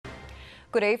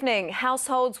Good evening.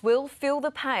 Households will feel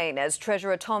the pain as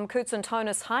Treasurer Tom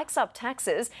Koutsantonis hikes up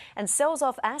taxes and sells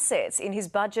off assets in his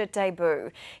budget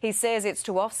debut. He says it's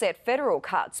to offset federal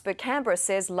cuts, but Canberra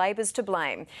says Labor's to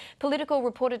blame. Political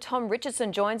reporter Tom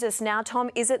Richardson joins us now. Tom,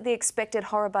 is it the expected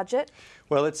horror budget?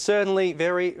 Well, it's certainly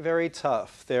very, very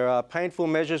tough. There are painful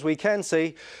measures we can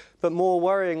see, but more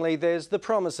worryingly, there's the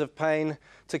promise of pain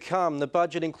to come. The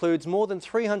budget includes more than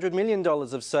 $300 million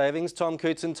of savings. Tom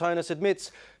Koutsantonis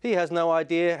admits he has no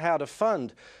idea how to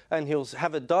fund, and he'll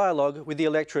have a dialogue with the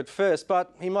electorate first,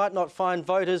 but he might not find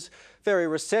voters very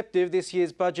receptive. This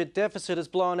year's budget deficit has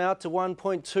blown out to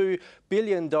 $1.2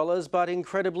 billion, but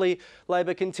incredibly,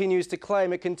 Labor continues to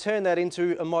claim it can turn that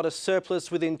into a modest surplus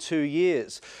within 2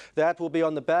 years. That will be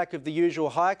on the back of the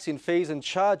usual hikes in fees and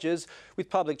charges, with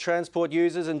public transport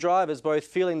users and drivers both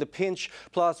feeling the pinch,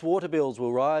 plus water bills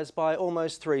will rise by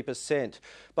almost 3%.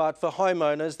 But for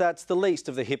homeowners, that's the least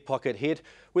of the hip pocket hit,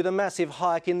 with a massive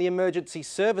hike in the emergency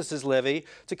services levy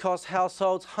to cost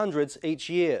households hundreds each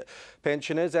year.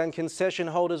 Pensioners and concession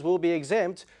holders will be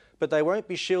exempt, but they won't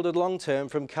be shielded long-term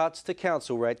from cuts to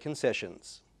council rate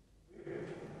concessions.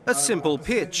 A simple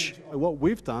pitch. What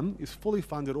we've done is fully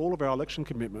funded all of our election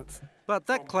commitments. But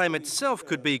that claim itself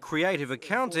could be creative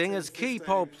accounting, as key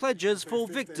poll pledges fall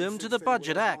victim to the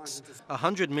budget axe. A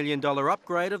 $100 million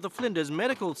upgrade of the Flinders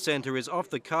Medical Centre is off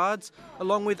the cards,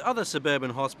 along with other suburban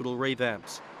hospital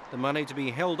revamps. The money to be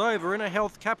held over in a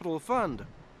health capital fund.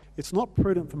 It's not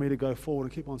prudent for me to go forward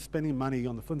and keep on spending money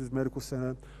on the Flinders Medical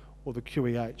Centre or the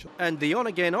QEH. And the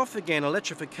on-again, off-again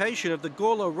electrification of the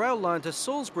Gawler rail line to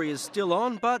Salisbury is still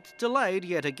on, but delayed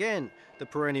yet again. The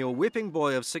perennial whipping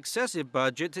boy of successive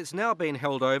budgets, it's now been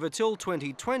held over till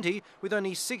 2020, with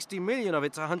only $60 million of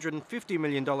its $150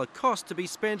 million cost to be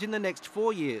spent in the next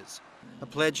 4 years. A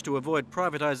pledge to avoid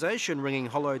privatisation ringing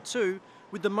hollow too,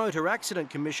 with the Motor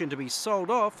Accident Commission to be sold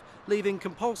off, leaving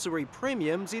compulsory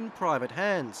premiums in private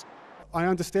hands. I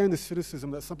understand the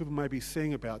cynicism that some people may be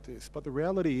seeing about this, but the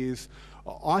reality is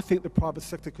I think the private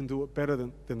sector can do it better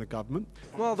than the government.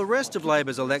 While the rest of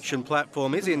Labor's election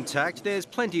platform is intact, there's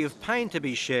plenty of pain to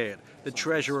be shared. The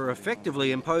Treasurer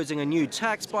effectively imposing a new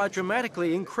tax by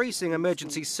dramatically increasing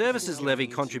emergency services levy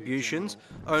contributions.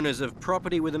 Owners of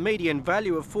property with a median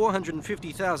value of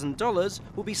 $450,000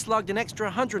 will be slugged an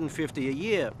extra $150 a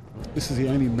year. This is the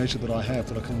only measure that I have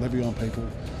that I can levy on people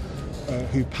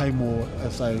who pay more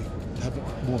as they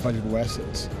have more valuable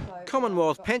assets.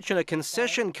 Commonwealth pensioner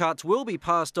concession cuts will be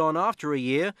passed on after a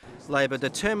year. Labor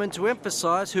determined to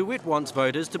emphasise who it wants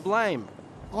voters to blame.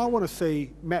 I want to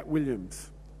see Matt Williams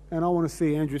and I want to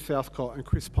see Andrew Southcott and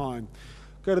Chris Pine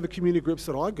go to the community groups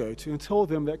that I go to and tell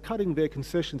them that cutting their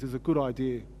concessions is a good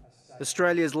idea.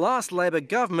 Australia's last Labor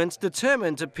government's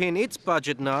determined to pin its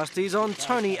budget nasties on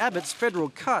Tony Abbott's federal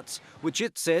cuts, which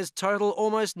it says total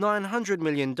almost $900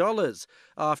 million,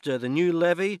 after the new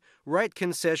levy, rate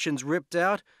concessions ripped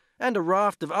out, and a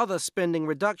raft of other spending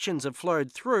reductions have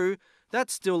flowed through.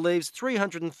 That still leaves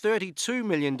 $332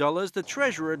 million the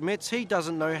Treasurer admits he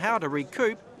doesn't know how to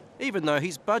recoup, even though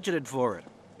he's budgeted for it.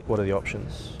 What are the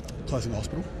options? Closing a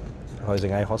hospital.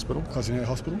 Closing a hospital? Closing a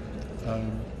hospital.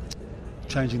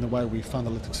 Changing the way we fund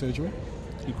elective surgery,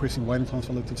 increasing waiting times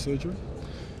for elective surgery.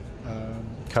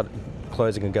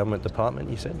 Closing a government department,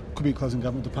 you said? Could be closing a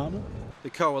government department. The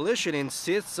Coalition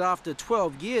insists after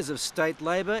 12 years of state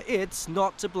Labor, it's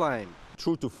not to blame.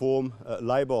 True to form,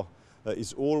 Labor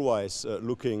is always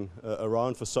looking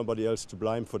around for somebody else to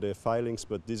blame for their failings,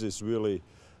 but this is really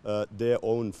their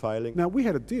own failing. Now, we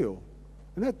had a deal,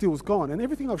 and that deal's gone, and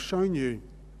everything I've shown you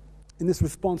in this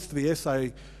response to the SA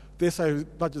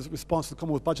budget's response to the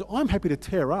Commonwealth budget, I'm happy to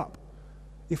tear up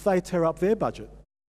if they tear up their budget.